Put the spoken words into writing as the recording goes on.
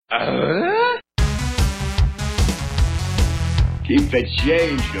Keep the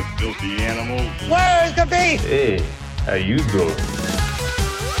change, you filthy animal. Where's the beef? Hey, how you doing?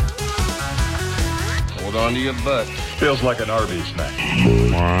 Hold on to your butt. Feels like an Arby's snack.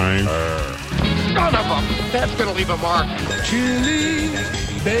 Mine. Son of a... That's gonna leave a mark. Chili,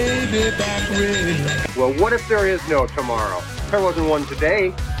 baby back red. Well, what if there is no tomorrow? There wasn't one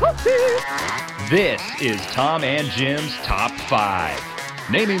today. This is Tom and Jim's Top 5.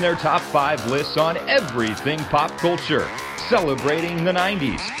 Naming their top 5 lists on everything pop culture. Celebrating the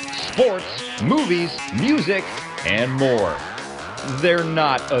 90s. Sports, movies, music, and more. They're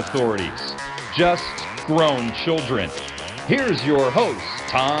not authorities. Just grown children. Here's your hosts,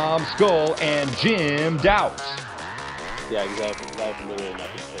 Tom Skull and Jim Doubt. Yeah, exactly. I have literally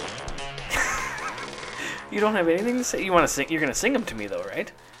nothing to say. You don't have anything to say? You want to sing? You're going to sing them to me, though, right?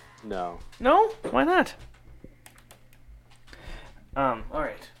 No. No? Why not? All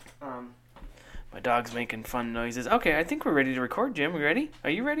right. My dog's making fun noises. Okay, I think we're ready to record, Jim. We ready? Are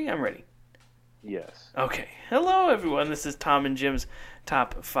you ready? I'm ready. Yes. Okay. Hello, everyone. This is Tom and Jim's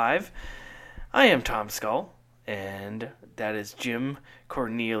Top 5. I am Tom Skull, and that is Jim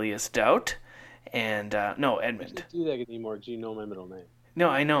Cornelius Doubt, and no, Edmund. I can't do that anymore. Do you know my middle name? No,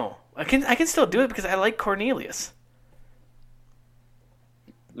 I know. I can still do it because I like Cornelius.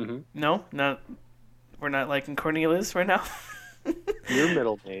 Mm-hmm. No, not. We're not liking Cornelius right now. Your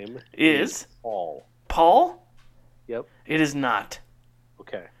middle name is Paul. Paul? Yep. It is not.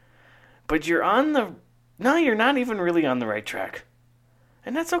 Okay. But you're on the. No, you're not even really on the right track,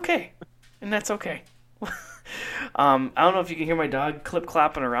 and that's okay. And that's okay. I don't know if you can hear my dog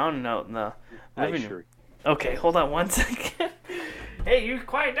clip-clopping around out in the living room. Sure. Okay, hold on one second. Hey, you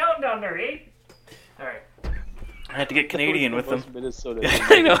quiet down there, eh? All right. I had to get Canadian with them. Minnesota.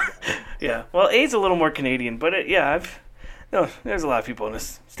 I know. Yeah. Well, A's a little more Canadian, but there's a lot of people in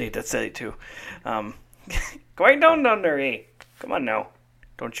this state that say it too. Quiet down there, eh? Come on now.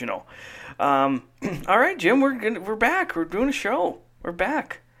 Don't you know? All right, Jim, we're back. We're doing a show. We're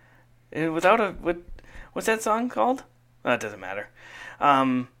back. And what's that song called? Oh, it doesn't matter.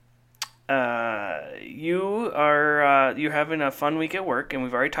 You're having a fun week at work, and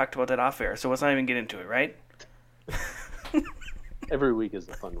we've already talked about that off air, so let's not even get into it, right? Every week is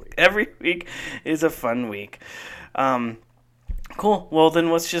a fun week. Every week is a fun week. Cool. Well,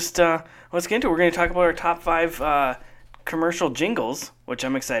 then let's get into it. We're going to talk about our top 5 commercial jingles, which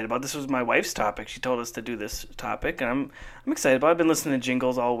I'm excited about. This was my wife's topic. She told us to do this topic, and I'm excited about it. I've been listening to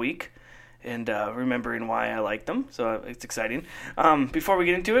jingles all week and remembering why I like them, so it's exciting. Before we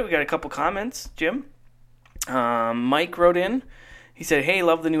get into it, we got a couple comments, Jim. Mike wrote in. He said, "Hey,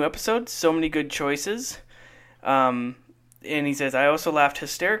 love the new episode. So many good choices." And he says, "I also laughed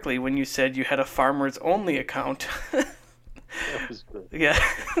hysterically when you said you had a Farmers Only account." That was good. Yeah.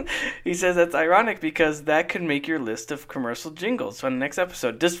 He says that's ironic because that could make your list of commercial jingles on the next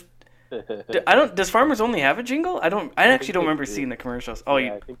episode. Does Farmers Only have a jingle? I actually don't remember seeing the commercials. Oh,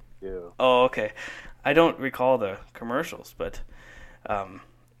 yeah, I think you do. Oh, okay. I don't recall the commercials, but I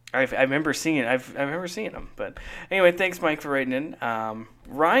remember seeing it. I remember seeing them. But anyway, thanks, Mike, for writing in.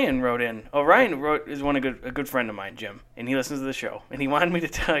 Ryan wrote in. Oh, Ryan is a good friend of mine, Jim, and he listens to the show, and he wanted me to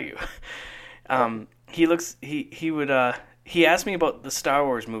tell you. He asked me about the Star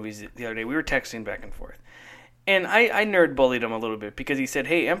Wars movies the other day. We were texting back and forth. And I nerd bullied him a little bit because he said,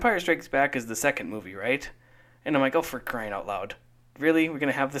 "Hey, Empire Strikes Back is the second movie, right?" And I'm like, "Oh, for crying out loud. Really? We're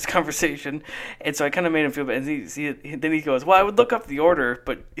going to have this conversation?" And so I kind of made him feel bad. And then he goes, "Well, I would look up the order,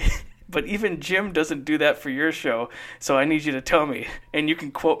 but even Jim doesn't do that for your show, so I need you to tell me, and you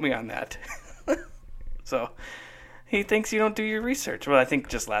can quote me on that." So he thinks you don't do your research. Well, I think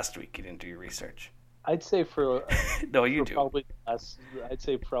just last week you didn't do your research. I'd say for no, you do. I'd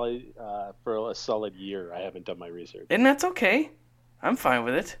say probably for a solid year I haven't done my research. And that's okay. I'm fine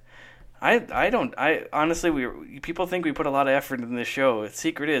with it. I honestly, people think we put a lot of effort in this show. The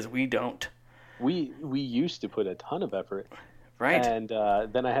secret is we don't. We used to put a ton of effort. Right. And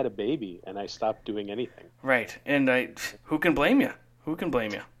then I had a baby and I stopped doing anything. Right. And who can blame you? Who can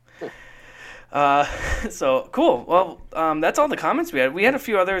blame you? So cool. Well, that's all the comments we had. We had a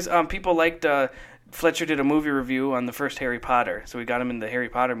few others. People liked Fletcher did a movie review on the first Harry Potter, so we got him in the Harry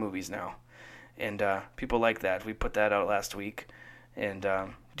Potter movies now, and people like that. We put that out last week. And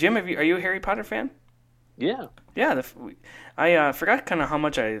Jim, are you a Harry Potter fan? Yeah. Yeah. I forgot kind of how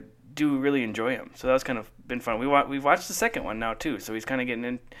much I do really enjoy him, so that was kind of been fun. We've watched the second one now too, so he's kind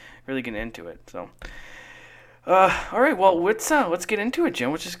of really getting into it. So. All right. Well, let's get into it,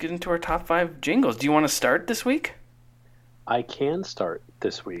 Jim. Let's just get into our top 5 jingles. Do you want to start this week? I can start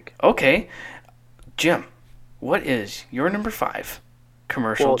this week. Okay. Jim, what is your number 5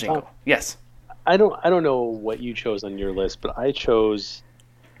 commercial jingle. Yes. I don't know what you chose on your list, but I chose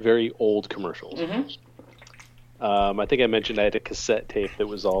very old commercials. I think I mentioned I had a cassette tape that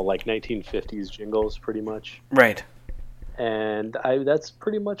was all like 1950s jingles, pretty much. Right. And that's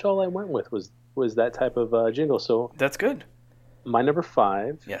pretty much all I went with was that type of jingle. So that's good. My number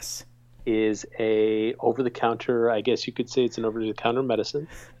 5. Yes. Is a over-the-counter. I guess you could say it's an over-the-counter medicine.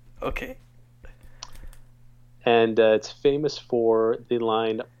 Okay. And it's famous for the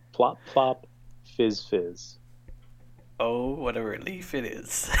line "Plop plop, fizz fizz." Oh, what a relief it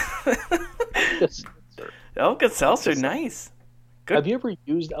is! Yes, Alka-Seltzer, nice. Good. Have you ever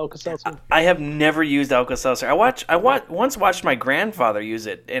used Alka-Seltzer? I have never used Alka-Seltzer. I once watched my grandfather use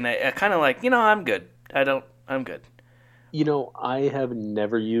it, and I kind of like, I'm good. I'm good. I have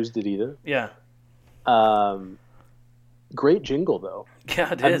never used it either. Yeah. Great jingle, though.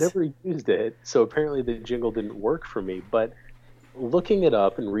 Yeah, it I've is. never used it, so apparently the jingle didn't work for me. But looking it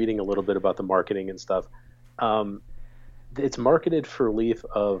up and reading a little bit about the marketing and stuff, it's marketed for relief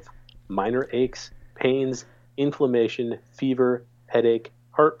of minor aches, pains, inflammation, fever, headache,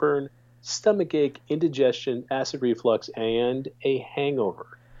 heartburn, stomachache, indigestion, acid reflux, and a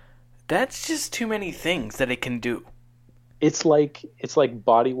hangover. That's just too many things that it can do. It's like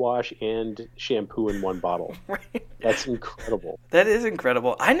body wash and shampoo in one bottle. Right. That's incredible. That is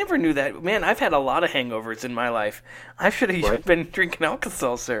incredible. I never knew that. Man, I've had a lot of hangovers in my life. I should have been drinking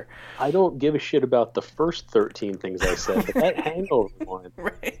Alka-Seltzer. I don't give a shit about the first 13 things I said, but that hangover one,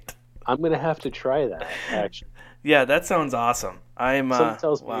 right? I'm going to have to try that, actually. Yeah, that sounds awesome. Someone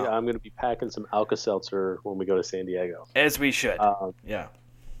tells me I'm going to be packing some Alka-Seltzer when we go to San Diego. As we should. Yeah.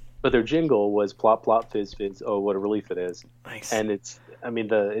 But their jingle was "Plop plop fizz fizz." Oh, what a relief it is! Nice. And it's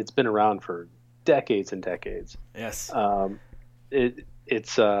been around for decades and decades. Yes.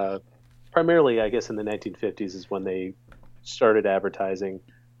 It's primarily, I guess, in the 1950s is when they started advertising.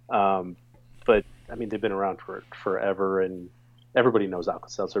 But they've been around for forever, and everybody knows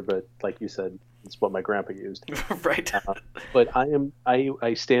Alka-Seltzer. But like you said, it's what my grandpa used. Right. But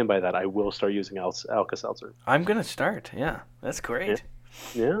I stand by that. I will start using Alka-Seltzer. I'm gonna start. Yeah, that's great.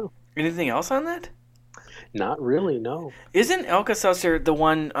 Yeah. Anything else on that? Not really, no. Isn't Alka-Seltzer the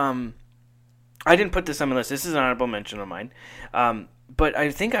one? I didn't put this on my list. This is an honorable mention of mine. But I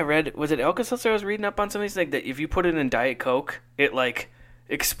think I read, was it Alka-Seltzer I was reading up on something like that if you put it in Diet Coke, it like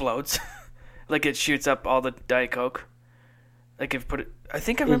explodes, like it shoots up all the Diet Coke. Like if you put it, I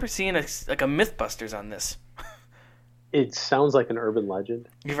think I remember seeing a MythBusters on this. It sounds like an urban legend.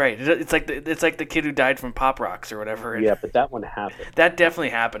 You're right. It's like the kid who died from Pop Rocks or whatever. Yeah, but that one happened. That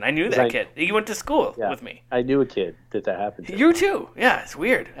definitely happened. I knew that kid. He went to school with me. I knew a kid that happened to. You too. Yeah, it's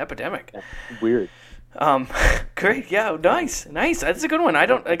weird. Epidemic. Yeah, weird. Great. Yeah, nice. That's a good one. I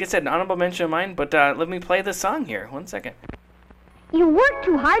don't, like I said, an honorable mention of mine, but let me play the song here. 1 second. You worked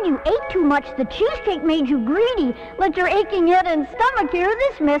too hard, you ate too much, the cheesecake made you greedy. Let your aching head and stomach hear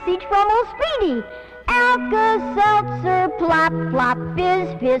this message from old Speedy. Alka-Seltzer, plop, plop, fizz,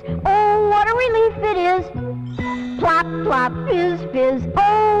 fizz, oh, what a relief it is. Plop, plop, fizz, fizz,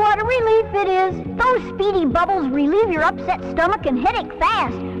 oh, what a relief it is. Those Speedy bubbles relieve your upset stomach and headache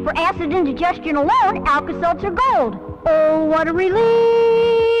fast. For acid indigestion alone, Alka-Seltzer Gold. Oh, what a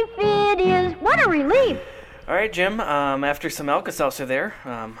relief it is. What a relief. All right, Jim, after some Alka-Seltzer there,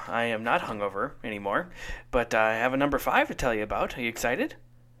 I am not hungover anymore, but I have a number 5 to tell you about. Are you excited?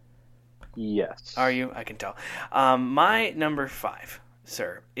 Yes. Are you? I can tell. My number 5,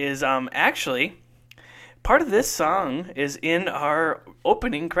 sir, is actually part of this song is in our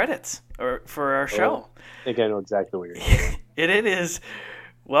opening credits for our show. I think I know exactly what you're doing. It is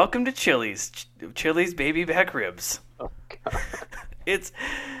Welcome to Chili's Baby Back Ribs. Oh, God.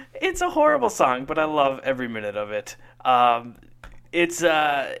 It's a horrible song, but I love every minute of it. It's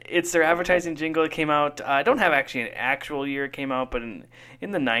their advertising jingle. It came out. I don't have actually an actual year it came out, but in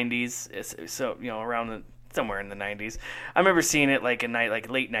the 90s. So around somewhere in the 90s. I remember seeing it like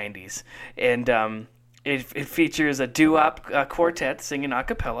late 90s, and it features a doo-wop quartet singing a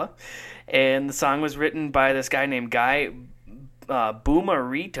cappella, and the song was written by this guy named Guy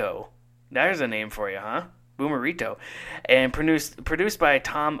Boomerito. There's a name for you, huh? Boomerito, and produced by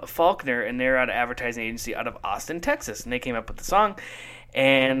Tom Faulkner, and they're at an advertising agency out of Austin, Texas, and they came up with the song.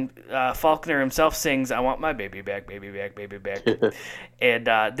 And Faulkner himself sings, "I want my baby back, baby back, baby back." And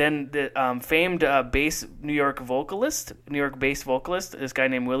then the famed New York bass vocalist, this guy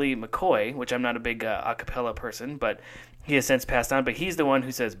named Willie McCoy, which I'm not a big a cappella person, but he has since passed on. But he's the one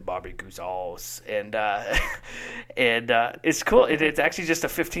who says barbecue sauce, and it's cool. It's actually just a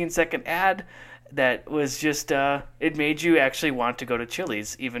 15-second ad that was just, it made you actually want to go to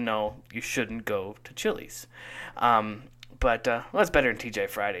Chili's, even though you shouldn't go to Chili's. But well, it's better than TJ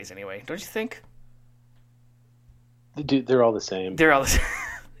Fridays anyway, don't you think? Dude, they're all the same. They're all the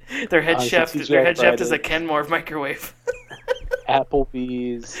same. Their head chef is a Kenmore microwave.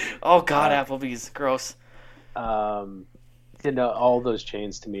 Applebee's. Oh God, Applebee's, gross. All those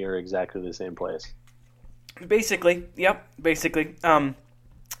chains to me are exactly the same place. Basically, yep. Basically,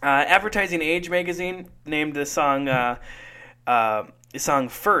 Advertising Age magazine named the song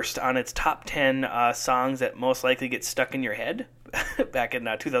first on its top 10 songs that most likely get stuck in your head back in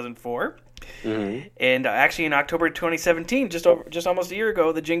 2004. Mm-hmm. And actually, in October 2017, just almost a year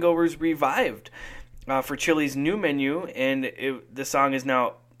ago, the jingle was revived for Chili's new menu, and the song is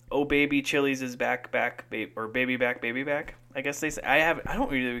now "Oh Baby, Chili's is back, or Baby Back, Baby Back." I guess they say. I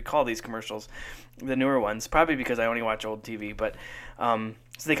don't really recall these commercials, the newer ones, probably because I only watch old TV. But so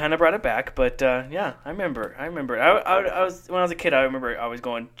they kind of brought it back. But yeah, I remember. I was when I was a kid. I remember always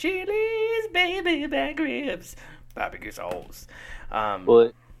going Chili's baby back ribs, barbecue sauce.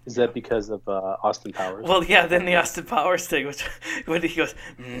 Well, is that because of Austin Powers? Well, yeah. Then the Austin Powers thing, which when he goes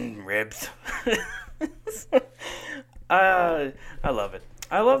ribs. I love it.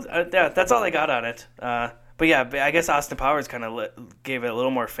 Yeah, that's all I got on it. But yeah, I guess Austin Powers kind of gave it a little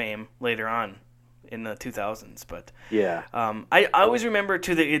more fame later on in the 2000s. But yeah, I always remember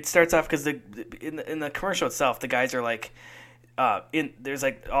too that it starts off because in the commercial itself, the guys are like, there's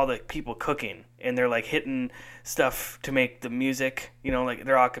like all the people cooking and they're like hitting stuff to make the music. Like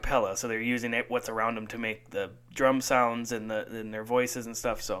they're a cappella, so they're using what's around them to make the drum sounds and their voices and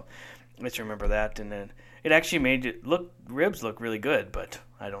stuff. So I just remember that, and then it actually made ribs look really good. But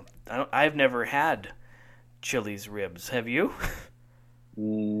I've never had Chili's ribs. Have you?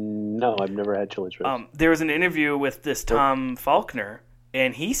 No, I've never had Chili's ribs. There was an interview with this Tom Faulkner,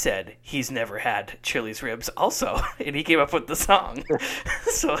 and he said he's never had Chili's ribs also, and he came up with the song.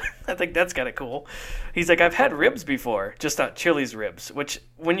 So I think that's kind of cool. He's like, I've had ribs before, just not Chili's ribs, which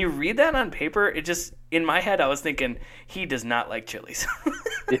when you read that on paper, it just, in my head, I was thinking, he does not like Chili's.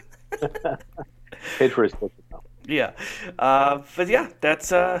 Paid for his cooking. Yeah. But yeah,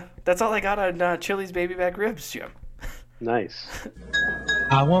 that's all I got on Chili's baby back ribs, Jim. Nice.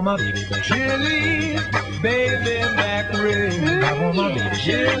 I want my baby back. Chili's baby back ribs. I want my baby.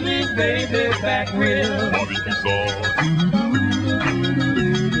 Chili's baby back ribs.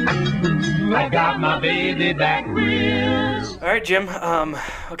 I got my baby back ribs. All right, Jim.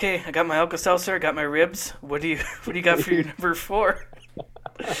 Okay, I got my Alka-Seltzer, got my ribs. What do you got for your number 4?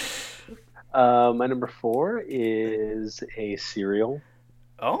 My number 4 is a cereal.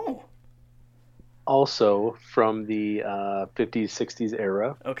 Oh. Also from the 50s, 60s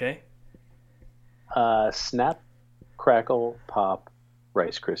era. Okay. Snap, Crackle, Pop,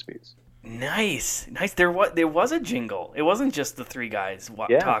 Rice Krispies. Nice. There was a jingle. It wasn't just the three guys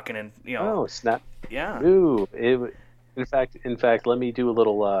talking and Oh, Snap. Yeah. Ooh. In fact, let me do a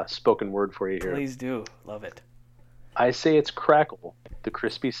little spoken word for you here. Please do. Love it. I say it's crackle, the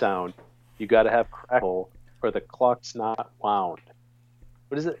crispy sound. You got to have crackle, or the clock's not wound.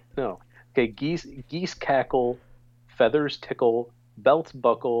 What is it? No. Okay, geese cackle, feathers tickle, belts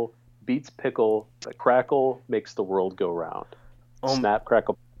buckle, beats pickle, the crackle makes the world go round. Snap,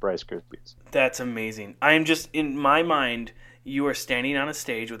 Crackle, Rice Krispies. That's amazing. I'm just, in my mind, you are standing on a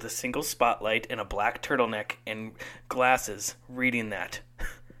stage with a single spotlight and a black turtleneck and glasses reading that.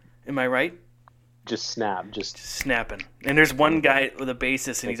 Am I right? Just snapping. And there's one guy with a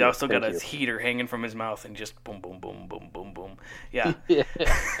bassist, and he's also got a heater hanging from his mouth, and just boom, boom, boom, boom, boom, boom. Yeah.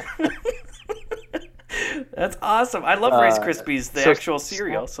 That's awesome. I love Rice Krispies, the actual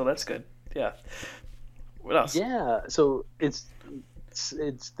cereal, so that's good. Yeah. What else? Yeah. So it's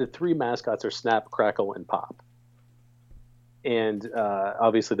the three mascots are Snap, Crackle, and Pop, and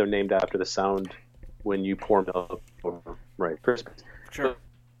obviously they're named after the sound when you pour milk over Rice Krispies. Sure.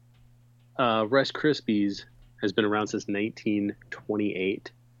 Rice Krispies has been around since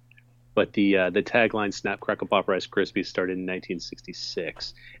 1928, but the tagline "Snap, Crackle, Pop, Rice Krispies" started in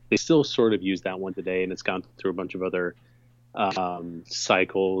 1966. They still sort of use that one today, and it's gone through a bunch of other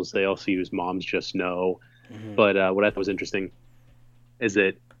cycles. They also use "Moms Just Know," but what I thought was interesting is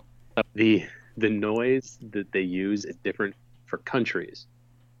that the noise that they use is different for countries.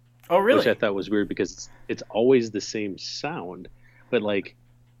 Oh, really? Which I thought was weird because it's always the same sound, but like.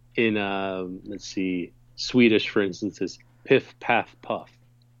 In let's see, Swedish, for instance, is piff, paff, puff.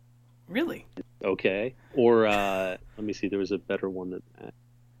 Really? Okay. Or let me see. There was a better one than that.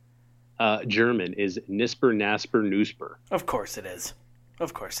 German is Nisper, Nasper, Nusper. Of course it is.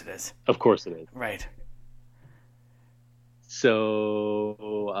 Of course it is. Of course it is. Right.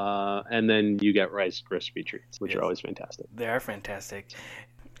 So, and then you get Rice Krispie treats, which are always fantastic. They are fantastic.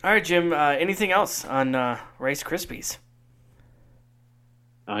 All right, Jim. Anything else on Rice Krispies?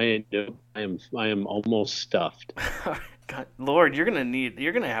 I am almost stuffed. God, Lord, you're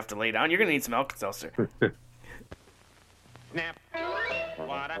gonna have to lay down. You're gonna need some Alka-Seltzer. Snap.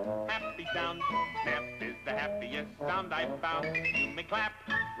 What a happy sound. Snap is the happiest sound I've found. You may clap,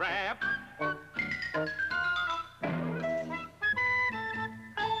 rap.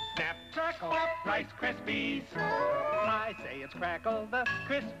 Snap, crackle, Rice Krispies. I say it's crackle, the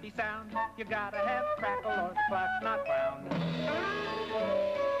crispy sound. You gotta have crackle or the clock's not round.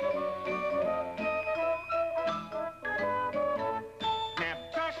 Snap,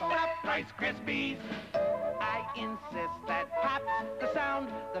 crackle, Rice Krispies. I insist that Pop's the sound.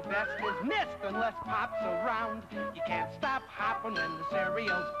 The best is missed unless Pop's around. You can't stop hopping when the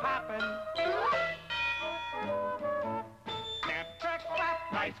cereal's popping. Snap, crackle,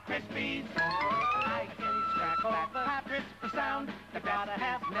 Rice Krispies. I can crackle at the Pop crispy sound. You gotta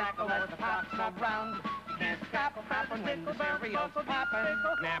have crackle or the Pop's around. You can't stop hopping when the cereal's popping.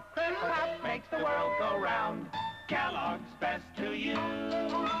 Snap, crackle, Pop makes the world go round. Kellogg's best to you.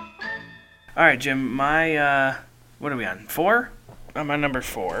 All right, Jim. My what are we on? 4? I'm on number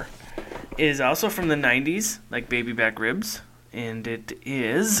 4. Is also from the 90s, like baby back ribs, and it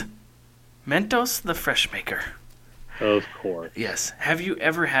is Mentos the Fresh Maker. Of course. Yes. Have you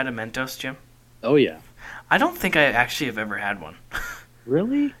ever had a Mentos, Jim? Oh yeah. I don't think I actually have ever had one.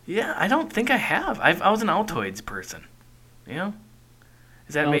 Really? Yeah, I don't think I have. I was an Altoids person. You know?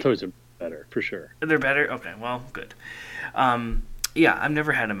 Is that Altoids are better for sure. They're better. Okay, well, good. Yeah, I've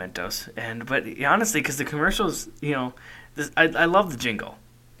never had a Mentos, but honestly, because the commercials, I love the jingle.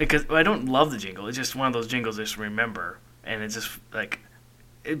 Because I don't love the jingle. It's just one of those jingles I just remember, and it's just like,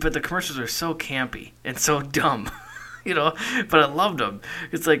 but the commercials are so campy and so dumb, But I loved them.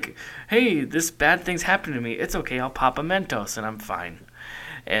 It's like, hey, this bad thing's happened to me. It's okay. I'll pop a Mentos and I'm fine.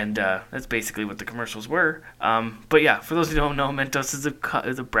 And that's basically what the commercials were. But yeah, for those who don't know, Mentos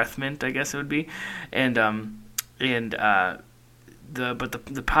is a breath mint, I guess it would be,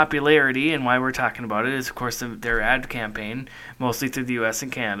 the popularity and why we're talking about it is, of course, their ad campaign, mostly through the U.S.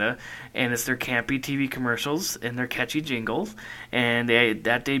 and Canada, and it's their campy TV commercials and their catchy jingles, and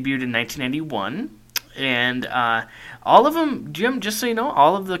that debuted in 1991, and all of them, Jim, just so you know,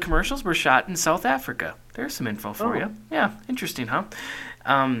 all of the commercials were shot in South Africa. There's some info for you. Yeah, interesting, huh?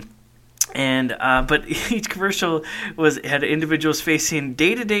 But each commercial had individuals facing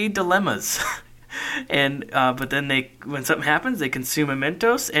day-to-day dilemmas. But then when something happens, they consume a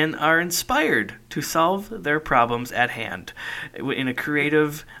Mentos and are inspired to solve their problems at hand in a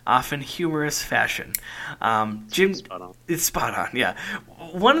creative, often humorous fashion. Jim, it's spot on. Yeah,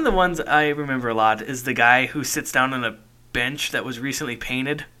 one of the ones I remember a lot is the guy who sits down on a bench that was recently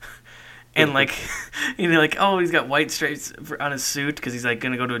painted. And he's got white stripes on his suit because he's like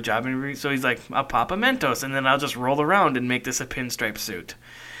gonna go to a job interview. So he's like, I'll pop a Mentos and then I'll just roll around and make this a pinstripe suit.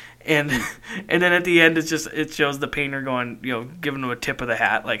 And then at the end, it shows the painter going, giving him a tip of the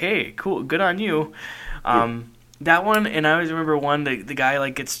hat, like, hey, cool, good on you. That one, and I always remember one, the guy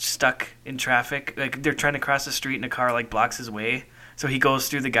gets stuck in traffic, like they're trying to cross the street and a car blocks his way, so he goes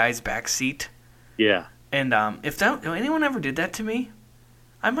through the guy's back seat. Yeah. And if anyone ever did that to me,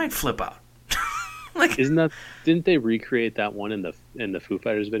 I might flip out. Didn't they recreate that one in the Foo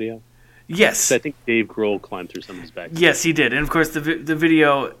Fighters video? Yes. I think Dave Grohl climbed through someone's back. Yes, he did. And, of course, the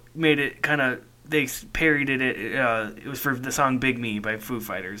video made it kind of – they parodied it. It was for the song Big Me by Foo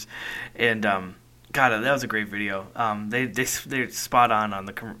Fighters. And, God, that was a great video. They're spot on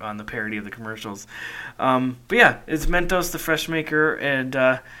the parody of the commercials. But, yeah, it's Mentos, the Fresh Maker, and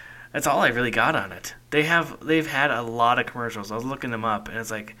that's all I really got on it. They've had a lot of commercials. I was looking them up, and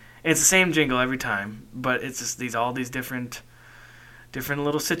it's like – it's the same jingle every time, but it's just all these different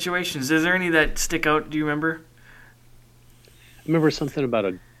little situations. Is there any that stick out? Do you remember? I remember something about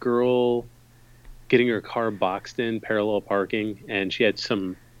a girl getting her car boxed in parallel parking, and she had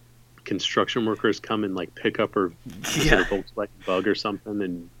some construction workers come and pick up her Volkswagen Bug or something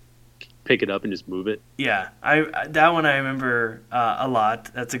and pick it up and just move it. Yeah, that one I remember a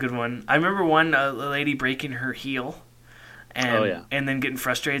lot. That's a good one. I remember one a lady breaking her heel. And then getting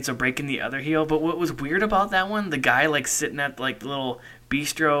frustrated, so breaking the other heel. But what was weird about that one, the guy sitting at the little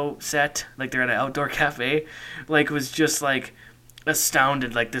bistro set, they're at an outdoor cafe, was just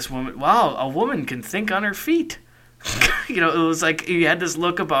astounded, this woman. Wow, a woman can think on her feet. It was he had this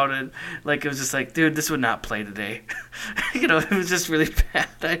look about it, it was just dude, this would not play today. It was just really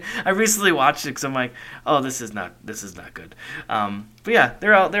bad. I recently watched it because I'm like, oh, this is not good. But yeah,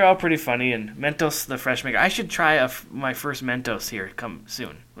 they're all pretty funny. And Mentos, the Fresh Maker. I should try my first Mentos here come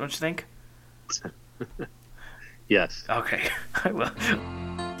soon. Don't you think? Yes. Okay, I will.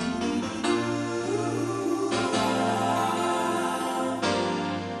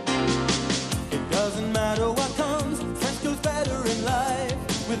 Doesn't matter what comes, fresh goes better in life.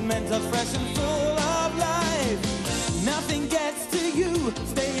 With Mentos fresh and full of life. Nothing gets to you,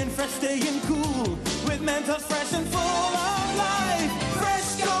 staying fresh, staying cool. With Mentos fresh and full of life.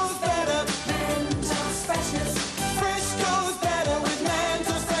 Fresh goes better. Mentos freshness. Fresh goes better with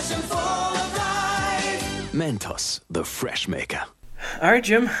Mentos fresh and full of life. Mentos, the fresh maker. All right,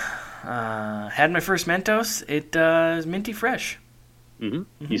 Jim. Had my first Mentos. It is minty fresh.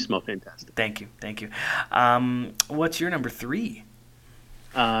 You smell fantastic. Thank you. What's your number 3?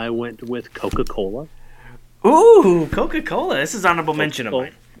 I went with Coca-Cola. Ooh, Coca-Cola. This is honorable mention of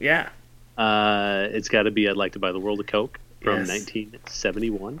mine. Yeah. It's got to be I'd Like to Buy the World a Coke from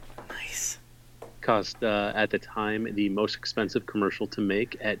 1971. Nice. Cost, at the time, the most expensive commercial to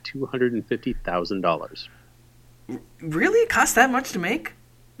make at $250,000. Really? It cost that much to make?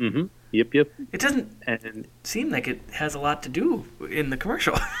 Mm-hmm. Yep. It doesn't seem like it has a lot to do in the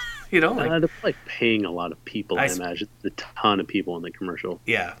commercial. You know, like, they're like paying a lot of people. I imagine a ton of people in the commercial.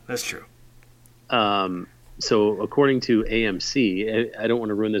 Yeah, that's true. So according to AMC, I don't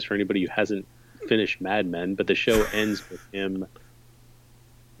want to ruin this for anybody who hasn't finished Mad Men, but the show ends with him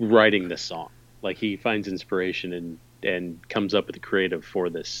writing this song. Like he finds inspiration and comes up with the creative for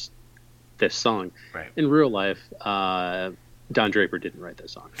this song. Right. In real life, Don Draper didn't write that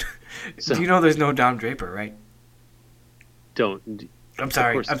song. So, do you know there's no Don Draper, right? I'm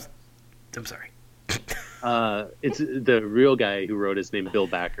sorry. I'm sorry. It's the real guy who wrote his name, Bill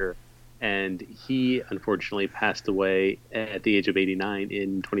Backer, and he unfortunately passed away at the age of 89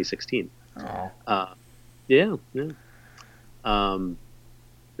 in 2016. Oh. Yeah.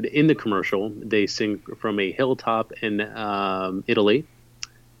 But in the commercial, they sing from a hilltop in Italy,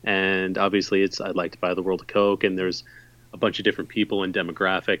 and obviously it's I'd Like to Buy the World a Coke, and there's a bunch of different people and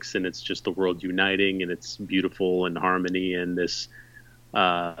demographics, and it's just the world uniting, and it's beautiful and harmony, and this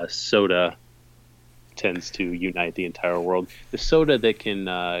soda tends to unite the entire world. The soda that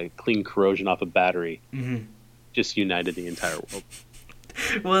can clean corrosion off a battery just united the entire world.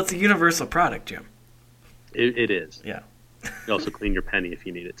 Well, it's a universal product, Jim. It is. Yeah. You also clean your penny if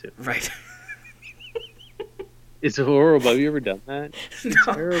you need it to. Right. It's horrible. Have you ever done that?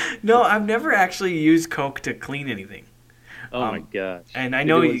 No, I've never actually used Coke to clean anything. Oh my gosh. And I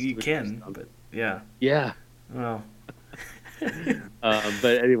know you can, but yeah. Yeah. Well.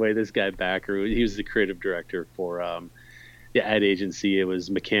 But anyway, this guy Backer, he was the creative director for the ad agency. It was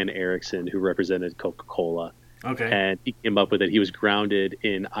McCann Erickson who represented Coca-Cola. Okay. And he came up with it. He was grounded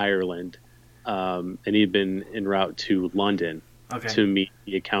in Ireland, and he'd been en route to London to meet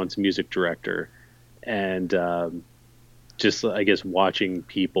the account's music director. And just, I guess, watching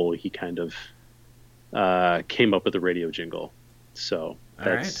people, he kind of came up with a radio jingle. So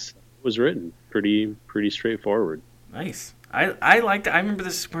that's was written pretty straightforward. Nice. I liked it. I remember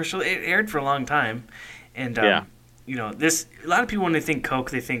this commercial. It aired for a long time, and you know, this a lot of people when they think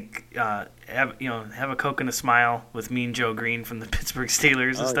Coke, they think have a Coke and a smile with Mean Joe Green from the Pittsburgh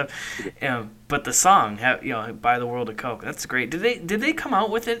Steelers and stuff. But the song, Buy the World a Coke, that's great. Did they come out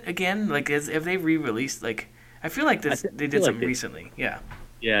with it again? Like, have they re-released? Like, I feel like they did something recently. Yeah.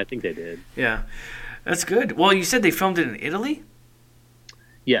 Yeah, I think they did. Yeah, that's good. Well, you said they filmed it in Italy.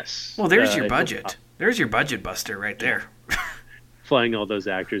 Yes. Well, there's your budget. There's your budget buster right there. Flying all those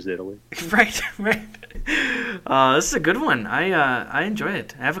actors to Italy. Right. This is a good one. I enjoy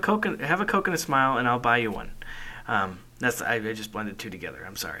it. Have a Coke and a smile, and I'll buy you one. I just blended two together.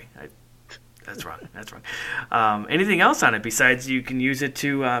 I'm sorry. That's wrong. Anything else on it besides you can use it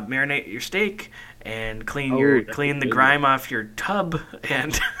to marinate your steak and clean the grime off your tub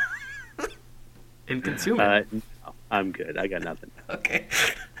and consume it? No, I'm good. I got nothing. Okay.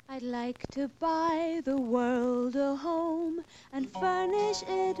 I'd like to buy the world a home and furnish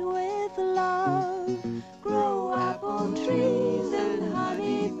it with love. Grow apple trees and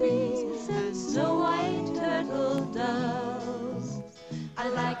honey bees and snow white turtle doves.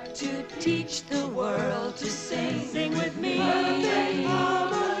 I'd like to teach the world to sing with me. Perfect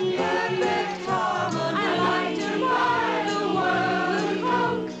harmony, perfect harmony. I'd like to buy the world a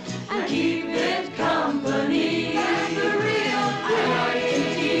Coke and keep it company. And the real I'd like to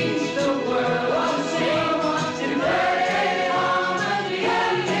teach the world to sing in perfect harmony,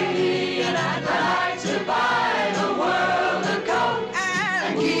 perfectly. And I'd like to buy the world a Coke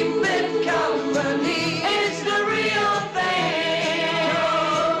and keep it company. It's the real thing.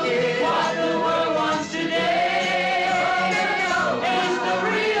 What the world wants today is the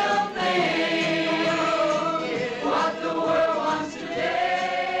real thing. What the world wants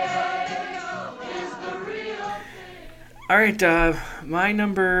today is the real thing. All right, my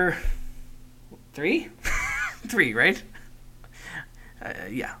number 3? 3, right?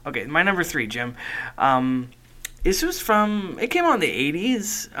 Yeah. Okay. My number 3, Jim. This was from. It came out in the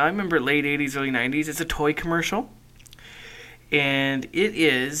 80s. I remember late 80s, early 90s. It's a toy commercial, and it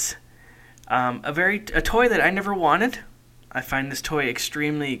is a toy that I never wanted. I find this toy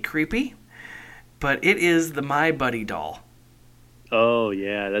extremely creepy, but it is the My Buddy doll. Oh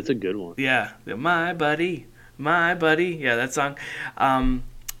yeah, that's a good one. Yeah, the My Buddy. Yeah, that song.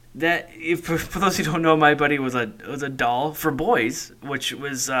 That for those who don't know, My Buddy was a doll for boys, which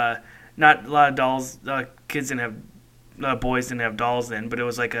was not a lot of dolls. Kids didn't have boys didn't have dolls then, but it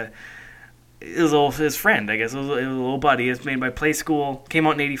was like his friend, I guess. It was a little buddy. It's made by Play School. Came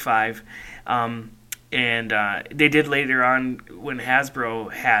out in '85, and they did later on when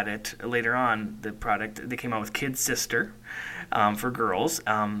Hasbro had it. Later on, the product they came out with Kid Sister. For girls,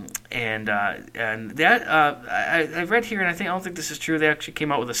 and that I read here, and I don't think this is true. They actually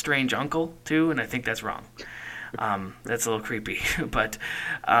came out with a strange uncle too, and I think that's wrong. That's a little creepy. But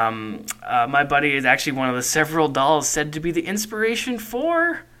My Buddy is actually one of the several dolls said to be the inspiration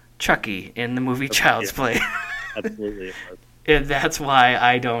for Chucky in the movie Child's Play. Absolutely. And that's why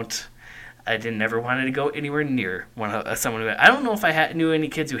I never wanted to go anywhere near someone who had. I don't know if I knew any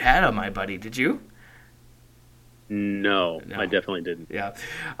kids who had a My Buddy. Did you? No, I definitely didn't. Yeah.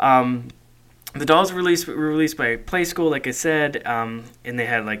 The dolls were released by Play School, like I said, and they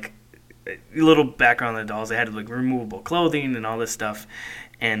had like a little background on the dolls. They had like removable clothing and all this stuff.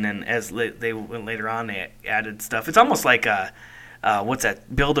 And then as they went later on, they added stuff. It's almost like what's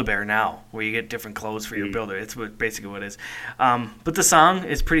that, Build-A-Bear now, where you get different clothes for your builder. It's basically what it is. But the song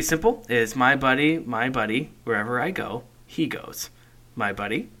is pretty simple. It's my buddy, wherever I go, he goes. My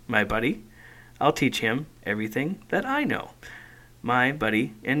buddy, I'll teach him everything that I know. My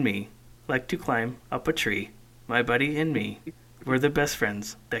buddy and me like to climb up a tree. My buddy and me, we're the best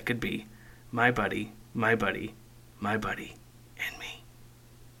friends that could be. My buddy, and me.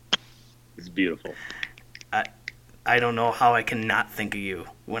 It's beautiful. I don't know how I can not think of you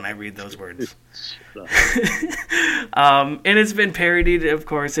when I read those words. And it's been parodied, of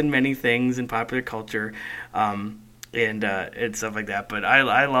course, in many things in popular culture. And stuff like that, but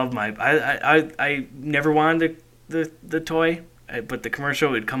I love I never wanted the toy, but the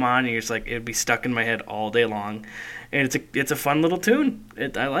commercial would come on and you're just like it'd be stuck in my head all day long, and it's a fun little tune.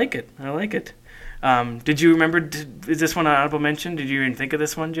 I like it. Did you remember? Is this one an honorable mention? Did you even think of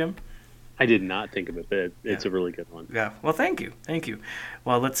this one, Jim? I did not think of it, but it's a really good one. Yeah. Well, thank you.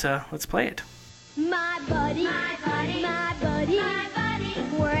 Well, let's play it. My buddy,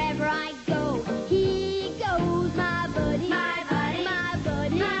 wherever I go, he goes. My buddy,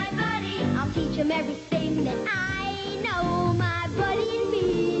 I'll teach him everything that I know. My buddy and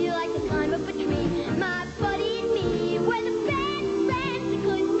me like to climb up a tree. My buddy and me, we're the best friends that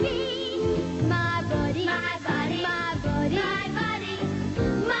could be. My buddy,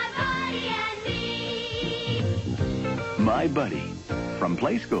 and me. My Buddy from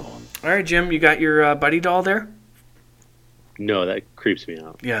Play School. All right, Jim, you got your buddy doll there? No, that creeps me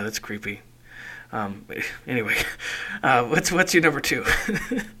out. Yeah, that's creepy. Anyway, what's your number 2?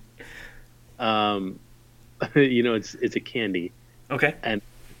 It's a candy. Okay. And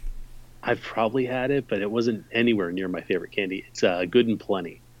I've probably had it, but it wasn't anywhere near my favorite candy. It's Good and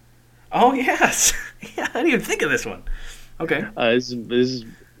Plenty. Oh yes, yeah. I didn't even think of this one. Okay. This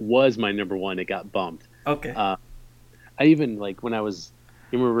was my number 1. It got bumped. Okay. I even when I was.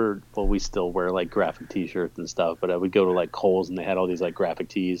 You remember? Well, we still wear graphic T-shirts and stuff, but I would go to Kohl's and they had all these graphic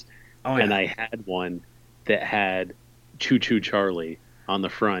tees. Oh, yeah. And I had one that had Choo Choo Charlie on the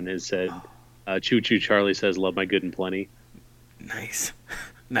front. It said, Choo Choo Charlie says, love my good and plenty. Nice.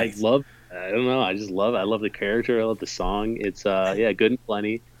 I don't know. I love the character. I love the song. It's, good and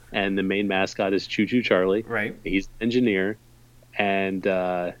plenty. And the main mascot is Choo Choo Charlie. Right. He's an engineer. And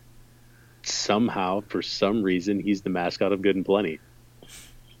somehow, for some reason, he's the mascot of Good and Plenty.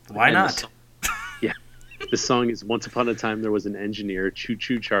 Why not? The song is Once Upon a Time There Was an Engineer. Choo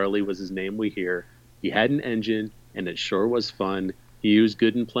Choo Charlie was his name we hear. He had an engine, and it sure was fun. He used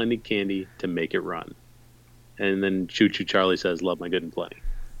Good and Plenty candy to make it run. And then Choo Choo Charlie says, love my Good and Plenty.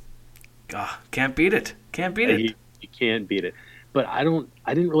 Can't beat it. You can't beat it. But I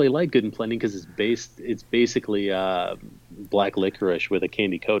didn't really like Good and Plenty because it's basically black licorice with a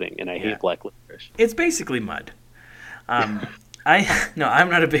candy coating, and I hate black licorice. It's basically mud. I'm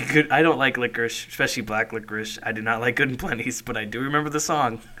not a big good. I don't like licorice, especially black licorice. I do not like Good and Plenty's, but I do remember the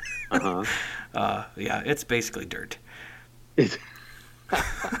song. It's basically dirt.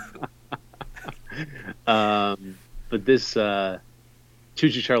 But this Choo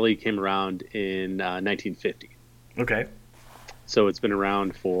Choo Charlie came around in 1950. Okay. So it's been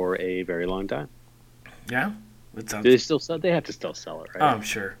around for a very long time. Yeah. It sounds... Do they still sell? They have to still sell it, right? Oh, I'm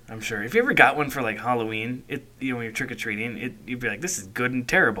sure. If you ever got one for like Halloween, when you're trick or treating, you'd be like, "This is good and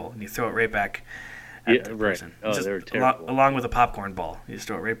terrible," and you throw it right back at the person. Oh, just they're terrible. Along with a popcorn ball, you just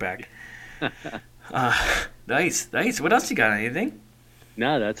throw it right back. Nice. What else you got? Anything?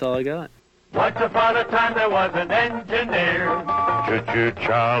 No, that's all I got. Once upon a time there was an engineer. Choo-choo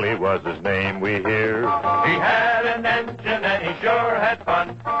Charlie was his name, we hear. He had an engine and he sure had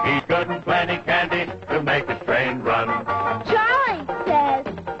fun. He's good and plenty candy to make his train run. Charlie says,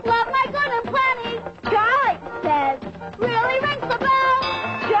 love my good and plenty. Charlie says, really rings the bell.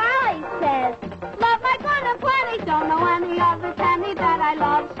 Charlie says, love my good and plenty. Don't know any other candy that I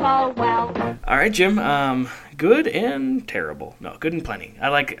love so well. All right, Jim. Good and terrible. No, good and plenty. I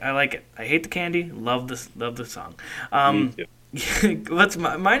like it. I hate the candy. Love the song. Me too. Let's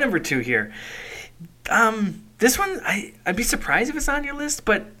my number 2 here. This one I'd be surprised if it's on your list,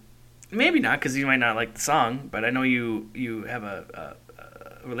 but maybe not because you might not like the song. But I know you have a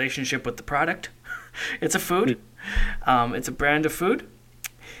relationship with the product. It's a food. It's a brand of food,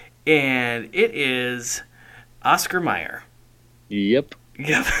 and it is Oscar Mayer. Yep.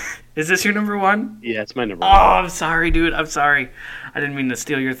 Yep. Is this your number 1? Yeah, it's my number 1. Oh, I'm sorry, dude. I'm sorry. I didn't mean to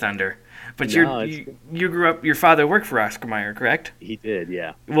steal your thunder. But you grew up. Your father worked for Oscar Mayer, correct? He did,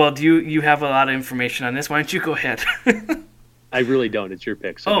 yeah. Well, do you have a lot of information on this? Why don't you go ahead? I really don't. It's your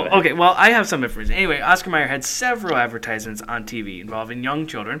pick. So oh, okay. Well, I have some information. Anyway, Oscar Mayer had several advertisements on TV involving young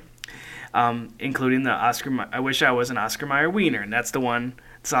children, including the I Wish I Was an Oscar Mayer Wiener, and that's the one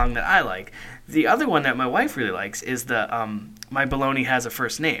song that I like. The other one that my wife really likes is the My Baloney Has a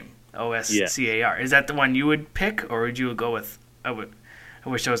First Name, OSCAR. Is that the one you would pick, or would you go with I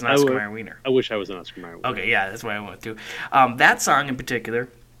Wish I Was an Oscar Mayer Wiener? I Wish I Was an Oscar Mayer Wiener. Okay, yeah, that's what I went to. That song in particular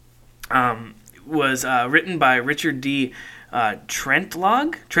was written by Richard D.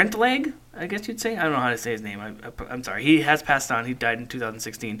 Trentlag, I guess you'd say. I don't know how to say his name. I'm sorry. He has passed on. He died in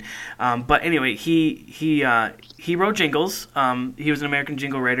 2016. But anyway, he wrote jingles. He was an American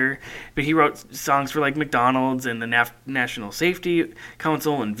jingle writer, but he wrote songs for like McDonald's and the National Safety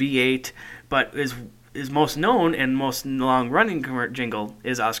Council and V8. But his most known and most long-running jingle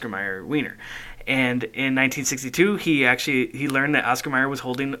is Oscar Mayer Wiener. And in 1962, he learned that Oscar Mayer was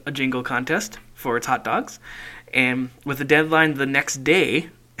holding a jingle contest for its hot dogs. And with the deadline the next day,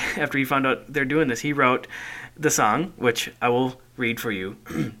 after he found out they're doing this, he wrote the song, which I will read for you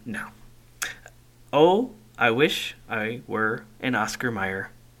now. Oh, I wish I were an Oscar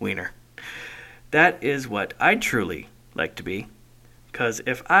Mayer Wiener. That is what I'd truly like to be. 'Cause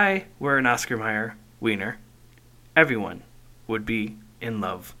if I were an Oscar Mayer Wiener, everyone would be in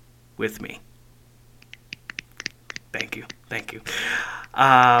love with me. Thank you.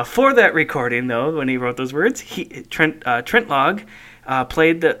 For that recording, though, when he wrote those words, Trent Logg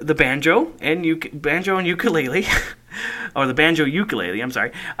played the banjo and ukulele, or the banjo ukulele, I'm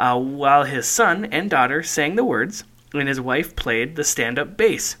sorry, while his son and daughter sang the words, and his wife played the stand-up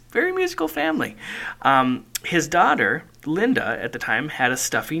bass. Very musical family. His daughter, Linda, at the time, had a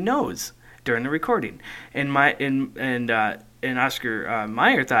stuffy nose during the recording, and Oscar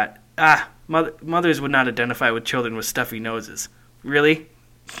Mayer thought, mothers would not identify with children with stuffy noses. Really?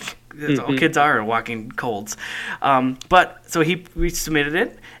 That's all kids are walking colds. But so we submitted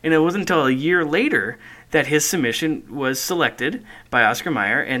it, and it wasn't until a year later that his submission was selected by Oscar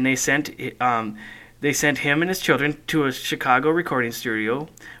Mayer, and they sent him and his children to a Chicago recording studio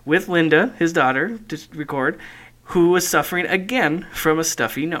with Linda, his daughter, to record, who was suffering again from a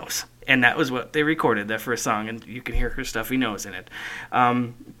stuffy nose. And that was what they recorded, that first song, and you can hear her stuffy nose in it.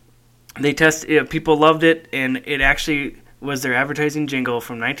 People loved it, and it actually was their advertising jingle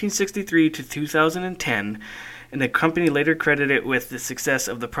from 1963 to 2010, and the company later credited it with the success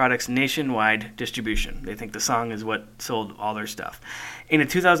of the product's nationwide distribution. They think the song is what sold all their stuff. In a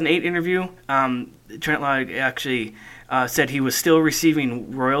 2008 interview, Trent Logg actually said he was still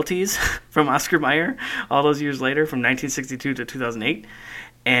receiving royalties from Oscar Mayer all those years later, from 1962 to 2008,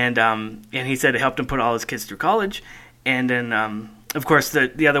 and he said it helped him put all his kids through college, and then. Of course,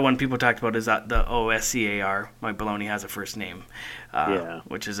 the other one people talked about is the OSCAR. My Baloney Has a First Name,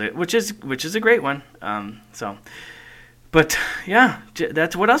 which is a great one. But yeah,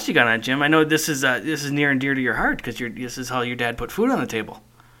 that's what else you got on it, Jim. I know this is near and dear to your heart because this is how your dad put food on the table.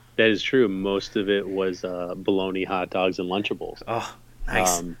 That is true. Most of it was bologna, hot dogs, and Lunchables. Oh,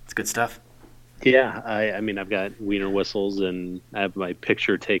 nice! It's good stuff. Yeah, I mean, I've got wiener whistles, and I have my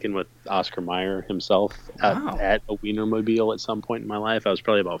picture taken with Oscar Mayer himself at a Wienermobile at some point in my life. I was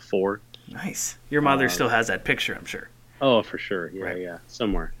probably about 4. Nice. Your mother still has that picture, I'm sure. Oh, for sure. Yeah, right. Yeah,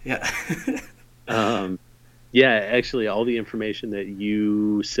 somewhere. Yeah. Yeah, actually, all the information that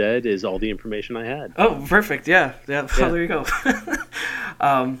you said is all the information I had. Oh, perfect. Yeah. Well, there you go.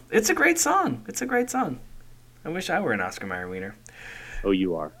 It's a great song. I wish I were an Oscar Mayer wiener. Oh,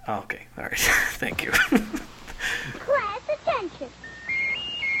 you are. Oh, okay. All right. Thank you. Class attention.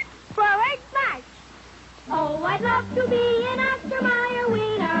 Forward march. Oh, I'd love to be an Oscar Mayer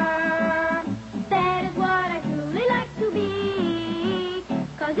wiener. That is what I truly like to be.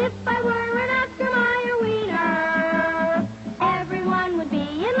 'Cause if I were an Oscar Mayer wiener, everyone would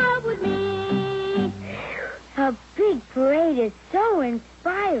be in love with me. A big parade is so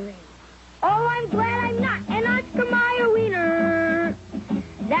inspiring. Oh, I'm glad I'm not an Oscar Mayer wiener.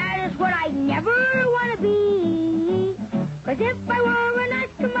 That is what I never want to be. 'Cause if I were an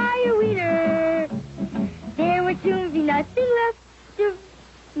Oscar Mayer wiener, there would soon be nothing left of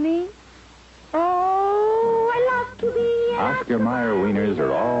me. Oh, I love to be an Oscar Mayer wieners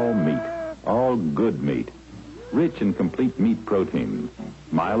are all meat, all good meat. Rich and complete meat protein,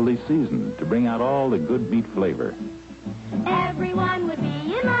 mildly seasoned to bring out all the good meat flavor. Everyone would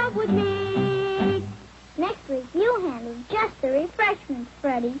be in love with me. Next week, you handle just the refreshments,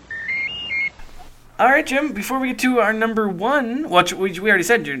 Freddie. All right, Jim, before we get to our number one, well, we already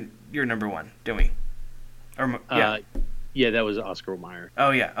said your number one, didn't we? Or, yeah. Yeah, that was Oscar Mayer.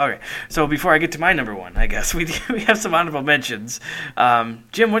 Oh, yeah. Okay. So before I get to my number one, I guess, we have some honorable mentions.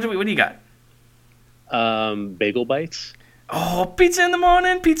 Jim, what do you got? Bagel Bites. Oh, pizza in the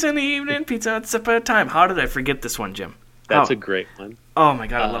morning, pizza in the evening, pizza at supper time. How did I forget this one, Jim? That's a great one. Oh, my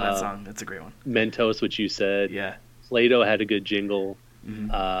God, I love that song. That's a great one. Mentos, which you said. Yeah. Play-Doh had a good jingle.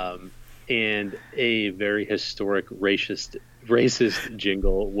 Mm-hmm. And a very historic racist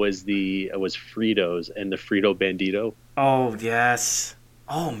jingle was Fritos and the Frito Bandito. Oh, yes.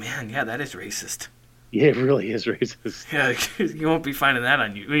 Oh, man, yeah, that is racist. Yeah, it really is racist. Yeah, you won't be finding that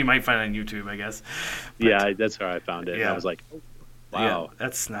on YouTube. Well, you might find it on YouTube, I guess. But, yeah, that's how I found it. Yeah. And I was like, oh, wow. Yeah,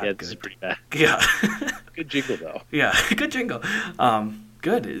 that's not good. This is pretty bad. Yeah. Good jingle, though. Yeah, good jingle.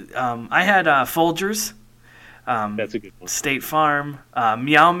 Good. I had Folgers. That's a good one. State Farm.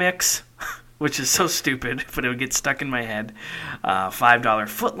 Meow Mix, which is so stupid, but it would get stuck in my head. $5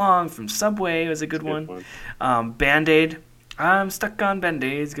 Footlong from Subway was a good one. Band-Aid. I'm stuck on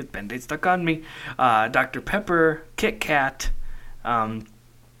Band-Aids. Get Band-Aids stuck on me. Dr. Pepper, Kit Kat, and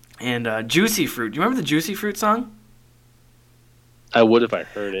Juicy Fruit. Do you remember the Juicy Fruit song? I would if I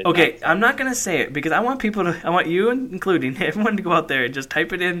heard it. Okay, I'm not going to say it because I want you, including everyone, to go out there and just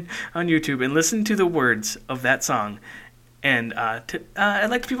type it in on YouTube and listen to the words of that song. And I'd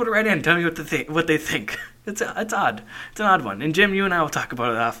like people to write in and tell me what they think. It's odd. It's an odd one. And Jim, you and I will talk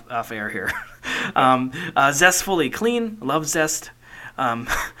about it off air here. Zestfully Clean, love Zest.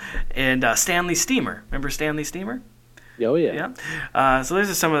 And Stanley Steamer. Remember Stanley Steamer? Oh yeah. Yeah. So those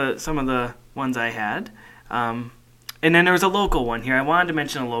are some of the ones I had. And then there was a local one here. I wanted to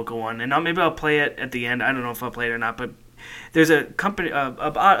mention a local one, and maybe I'll play it at the end. I don't know if I'll play it or not, but there's a company,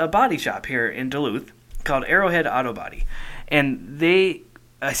 a body shop here in Duluth called Arrowhead Auto Body, and they,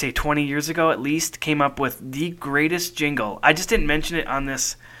 I say 20 years ago at least, came up with the greatest jingle. I just didn't mention it on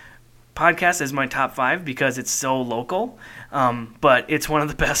this podcast as my top 5 because it's so local, but it's one of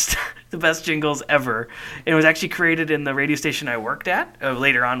the best the best jingles ever. It was actually created in the radio station I worked at,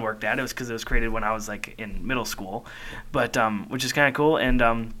 later on worked at. It was because it was created when I was like in middle school, but which is kind of cool.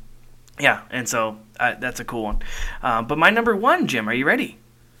 And yeah, and so that's a cool one. But my number one, Jim, are you ready?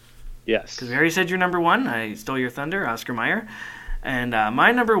 Yes. Because we already said your number one. I stole your thunder, Oscar Mayer. And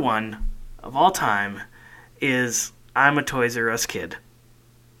my number one of all time is I'm a Toys R Us Kid.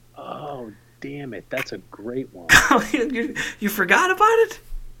 Oh, damn it. That's a great one. You forgot about it?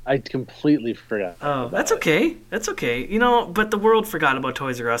 I completely forgot. Oh, that's okay. That's okay. You know, but the world forgot about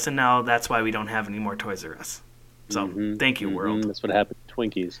Toys R Us, and now that's why we don't have any more Toys R Us. So, thank you, world. That's what happened to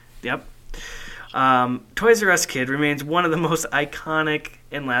Twinkies. Yep. Toys R Us Kid remains one of the most iconic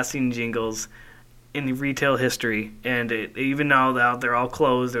and lasting jingles in retail history, and even now they're all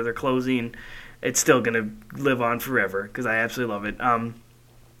closed or they're closing, it's still going to live on forever because I absolutely love it.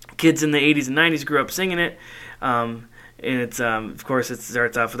 Kids in the 80s and 90s grew up singing it. And it's, of course, it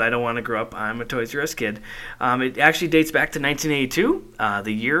starts off with I don't want to grow up, I'm a Toys R Us kid. It actually dates back to 1982,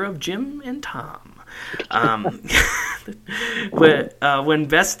 the year of Jim and Tom. When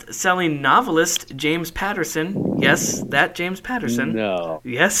best-selling novelist James Patterson, yes, that James Patterson,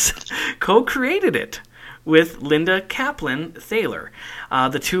 yes, co-created it with Linda Kaplan Thaler.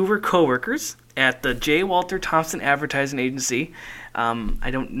 The two were co-workers at the J. Walter Thompson Advertising Agency,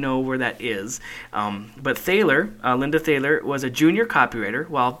 I don't know where that is. But Thaler, Linda Thaler, was a junior copywriter,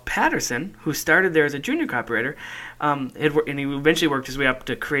 while Patterson, who started there as a junior copywriter, and he eventually worked his way up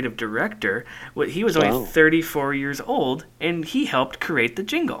to creative director. He was only 34 years old, and he helped create the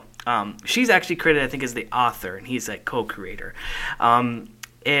jingle. She's actually credited, I think, as the author, and he's like co-creator.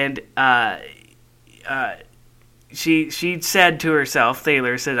 She said to herself,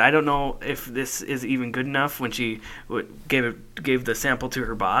 Thaler said, I don't know if this is even good enough, when she gave the sample to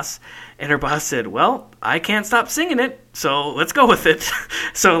her boss, and her boss said, well, I can't stop singing it, so let's go with it.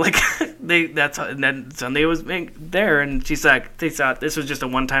 So like and then Sunday was there, and she said they thought this was just a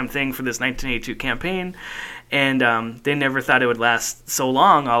one-time thing for this 1982 campaign, and they never thought it would last so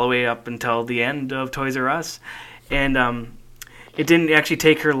long, all the way up until the end of Toys R Us, and it didn't actually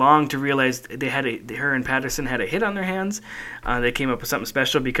take her long to realize her and Patterson had a hit on their hands. They came up with something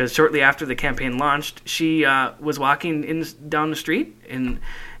special because shortly after the campaign launched, she was walking down the street in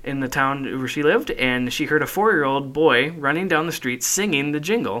the town where she lived, and she heard a 4-year-old boy running down the street singing the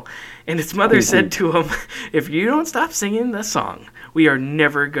jingle. And his mother said to him, if you don't stop singing the song, we are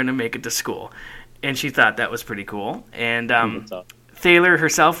never going to make it to school. And she thought that was pretty cool. And Thaler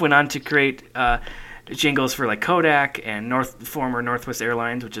herself went on to create jingles for like Kodak and former Northwest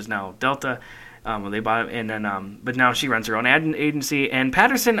Airlines, which is now Delta. They bought it, and then but now she runs her own ad agency. And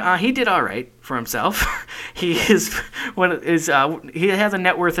Patterson, he did all right for himself. He has a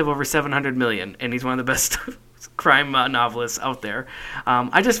net worth of over $700 million, and he's one of the best crime novelists out there.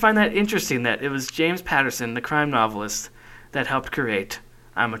 I just find that interesting that it was James Patterson, the crime novelist, that helped create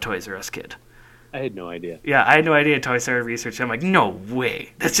I'm a Toys R Us Kid. I had no idea. Yeah, I had no idea until I started researching. I'm like, no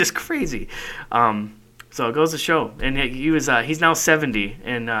way, that's just crazy. So it goes to show, and he's now 70,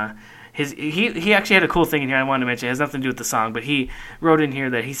 and he actually had a cool thing in here I wanted to mention. It has nothing to do with the song, but he wrote in here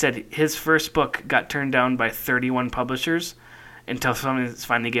that he said his first book got turned down by 31 publishers until someone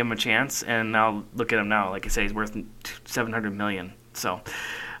finally gave him a chance, and now look at him now. Like I say, he's worth $700 million. So,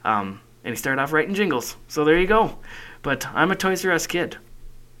 and he started off writing jingles. So there you go. But I'm a Toys R Us kid.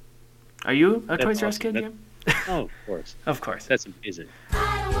 Are you a Toys R Us kid, Jim? Oh, of course. Of course. That's amazing.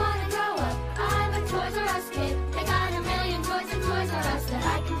 I don't want to grow up. I'm a Toys R Us kid. They got a million toys and Toys R Us that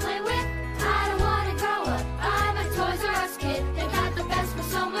I can play with. I don't want to grow up. I'm a Toys R Us kid. They got the best for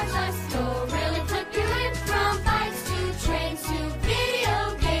so much less. You'll really clip your lip. From bikes to trains to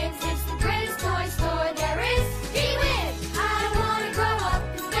video games. It's the greatest toy store there is. Be with. I don't want to grow up.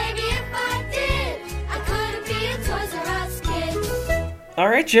 'Cause maybe if I did, I couldn't be a Toys R Us kid. All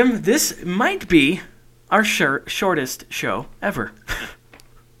right, Jim. This might be our shortest show ever.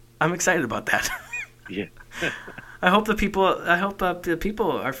 I'm excited about that. Yeah. I hope the people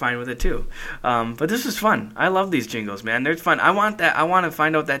are fine with it too. But this was fun. I love these jingles, man. They're fun. I want to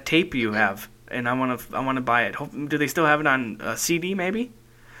find out that tape you have, and I want to buy it. Do they still have it on CD? Maybe.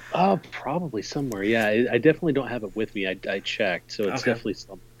 Probably somewhere. Yeah, I definitely don't have it with me. I checked, so it's definitely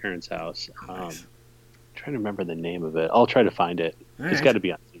still at my parents' house. Nice. Trying to remember the name of it. I'll try to find it. It's got to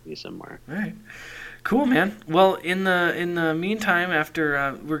be on CD somewhere. All right. Cool, man. Well, in the meantime,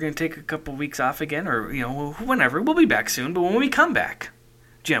 after we're going to take a couple weeks off again, or whenever, we'll be back soon. But when we come back,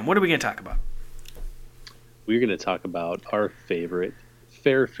 Jim, what are we going to talk about? We're going to talk about our favorite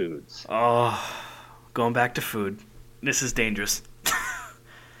fair foods. Oh, going back to food. This is dangerous.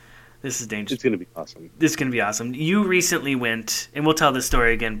 This is dangerous. It's going to be awesome. This is going to be awesome. You recently went, and we'll tell this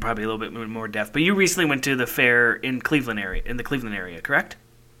story again probably a little bit more depth, but you recently went to the fair in the Cleveland area, correct?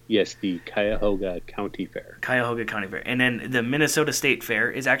 Yes, the Cuyahoga County Fair. Cuyahoga County Fair. And then the Minnesota State Fair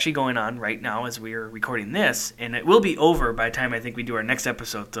is actually going on right now as we're recording this, and it will be over by the time I think we do our next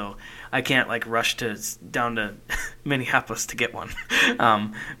episode, so I can't rush down to Minneapolis to get one.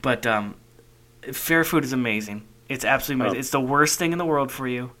 But fair food is amazing. It's absolutely amazing. It's the worst thing in the world for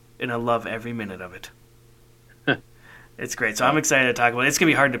you, and I love every minute of it. It's great. So I'm excited to talk about it. It's going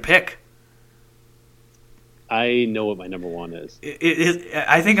to be hard to pick. I know what my number one is.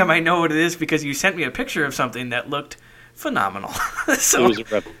 I think I might know what it is because you sent me a picture of something that looked phenomenal. So, it was a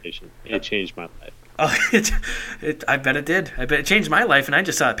revelation. It changed my life. Oh, I bet it did. I bet it changed my life, and I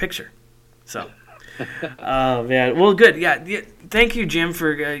just saw a picture. So, oh man, well, good. Yeah, thank you, Jim,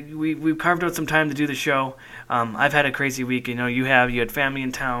 for we carved out some time to do the show. I've had a crazy week. You had family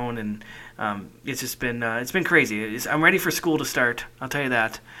in town, and it's just been crazy. I'm ready for school to start. I'll tell you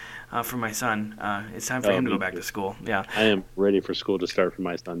that. For my son, it's time for him to go back to school. Yeah, I am ready for school to start for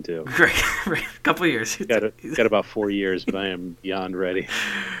my son too. Great, a couple of years. He's got about 4 years, but I am beyond ready.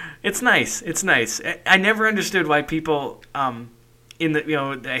 It's nice. It's nice. I never understood why people,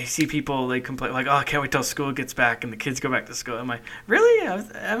 I see people, they complain like, oh, I can't wait till school gets back and the kids go back to school. I'm like, really?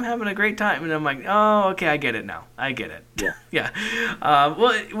 I'm having a great time. And I'm like, oh, okay, I get it now. I get it. Yeah. Yeah.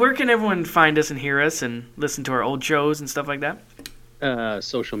 Well, where can everyone find us and hear us and listen to our old shows and stuff like that?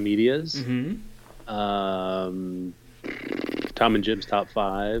 Social medias. Mm-hmm. Tom and Jim's Top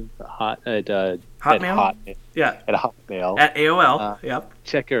 5 at Hotmail? Yeah. At Hotmail. At AOL. Yep.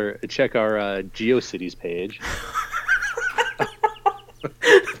 Check our GeoCities page.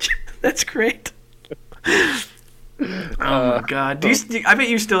 That's great. Oh my God! I bet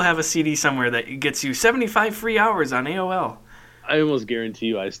you still have a CD somewhere that gets you 75 free hours on AOL. I almost guarantee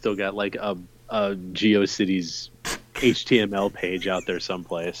you, I still got like a GeoCities HTML page out there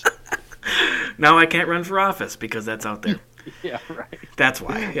someplace. Now I can't run for office because that's out there. Yeah, right. That's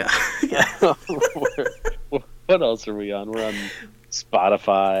why. Yeah. What else are we on? We're on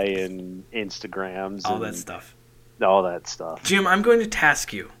Spotify and Instagrams. All that stuff. All that stuff. Jim, I'm going to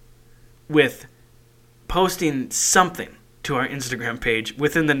task you with posting something to our Instagram page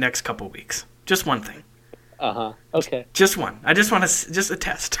within the next couple weeks. Just one thing. Okay. Just one. I just want to just a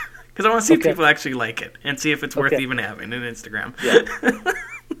test because I want to see if people actually like it and see if it's worth even having an Instagram. Yeah.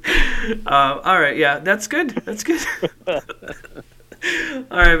 All right. Yeah, that's good. That's good. All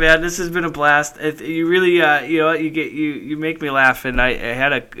right, man. This has been a blast. You really, you make me laugh, and I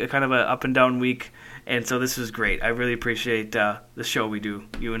had a kind of a up and down week, and so this was great. I really appreciate the show we do,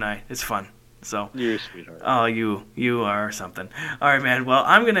 you and I. It's fun. So you're a sweetheart. Oh, you are something. All right, man. Well,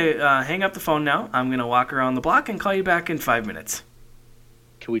 I'm gonna hang up the phone now. I'm gonna walk around the block and call you back in 5 minutes.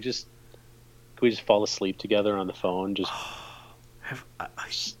 Can we just fall asleep together on the phone? Just.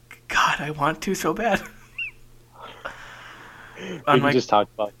 God, I want to so bad. We can just talk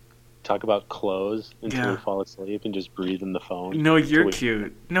about clothes until we fall asleep and just breathe in the phone. No, you're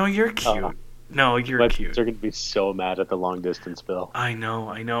cute. No, you're cute. No, you're my cute. kids are going to be so mad at the long distance bill. I know.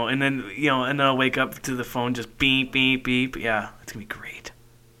 And then, and then I'll wake up to the phone just beep, beep, beep. Yeah, it's going to be great.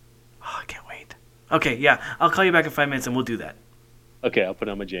 Oh, I can't wait. Okay, yeah, I'll call you back in 5 minutes and we'll do that. Okay, I'll put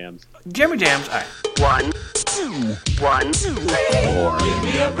on my jams. Jammer jams. All right. 1, 2, 1, 2, 3, 4. Give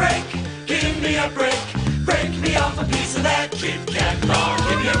me a break. Give me a break. Break me off a piece of that Kit Kat bar.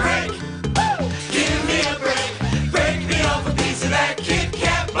 Give me a break. Give me a break. Break me off a piece of that Kit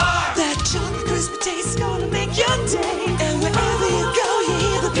Kat bar. That chocolate crispy taste's gonna make your day. And wherever you go, you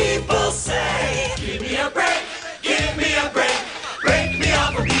hear the people say, give me a break. Give me a break. Break me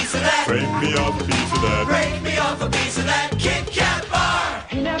off a piece of that. Break me off a piece of that. Break me off a piece of that Kit Kat bar.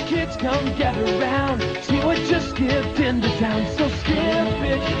 Hey now kids, come get around. See what just skipped into town. So skip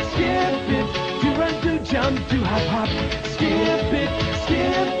it, do run, do jump, do hop, hop. Skip it,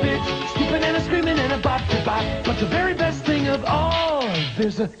 skipping and a screaming and a bop to bop. But the very best thing of all,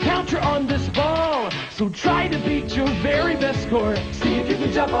 there's a counter on this ball. So try to beat your very best score. See if you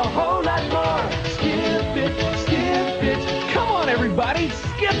can jump a whole lot more. Skip it, come on everybody,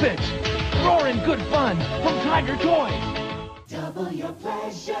 skip it. Roaring good fun from Tiger Toys. Double your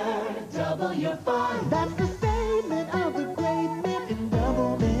pleasure, double your fun. That's the statement of the great men in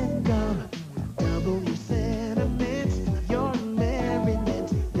Double Men Gum. Double your sentiments, your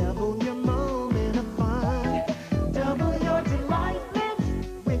merriment. Double your moment of fun. Double your delightment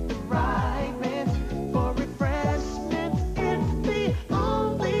with the right mint. For refreshment, it's the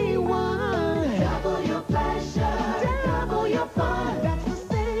only one. Double your pleasure, double your fun. That's the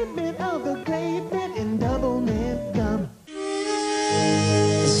statement of the great men in Double Men Gum.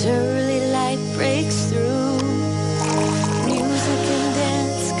 As early light breaks through, music and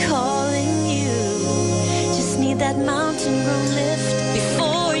dance calling you. Just need that mountain room lift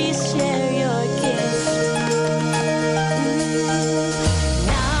before you share your gift.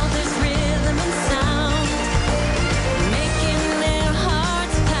 Now there's rhythm and sound, making their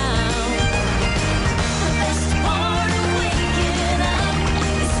hearts pound. The best part of waking up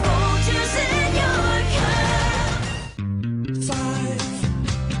is Folgers in your cup.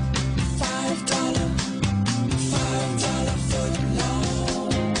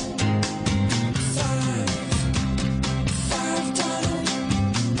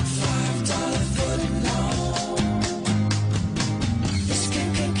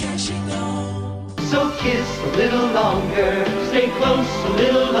 So kiss a little longer, stay close a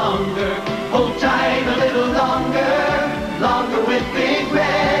little longer.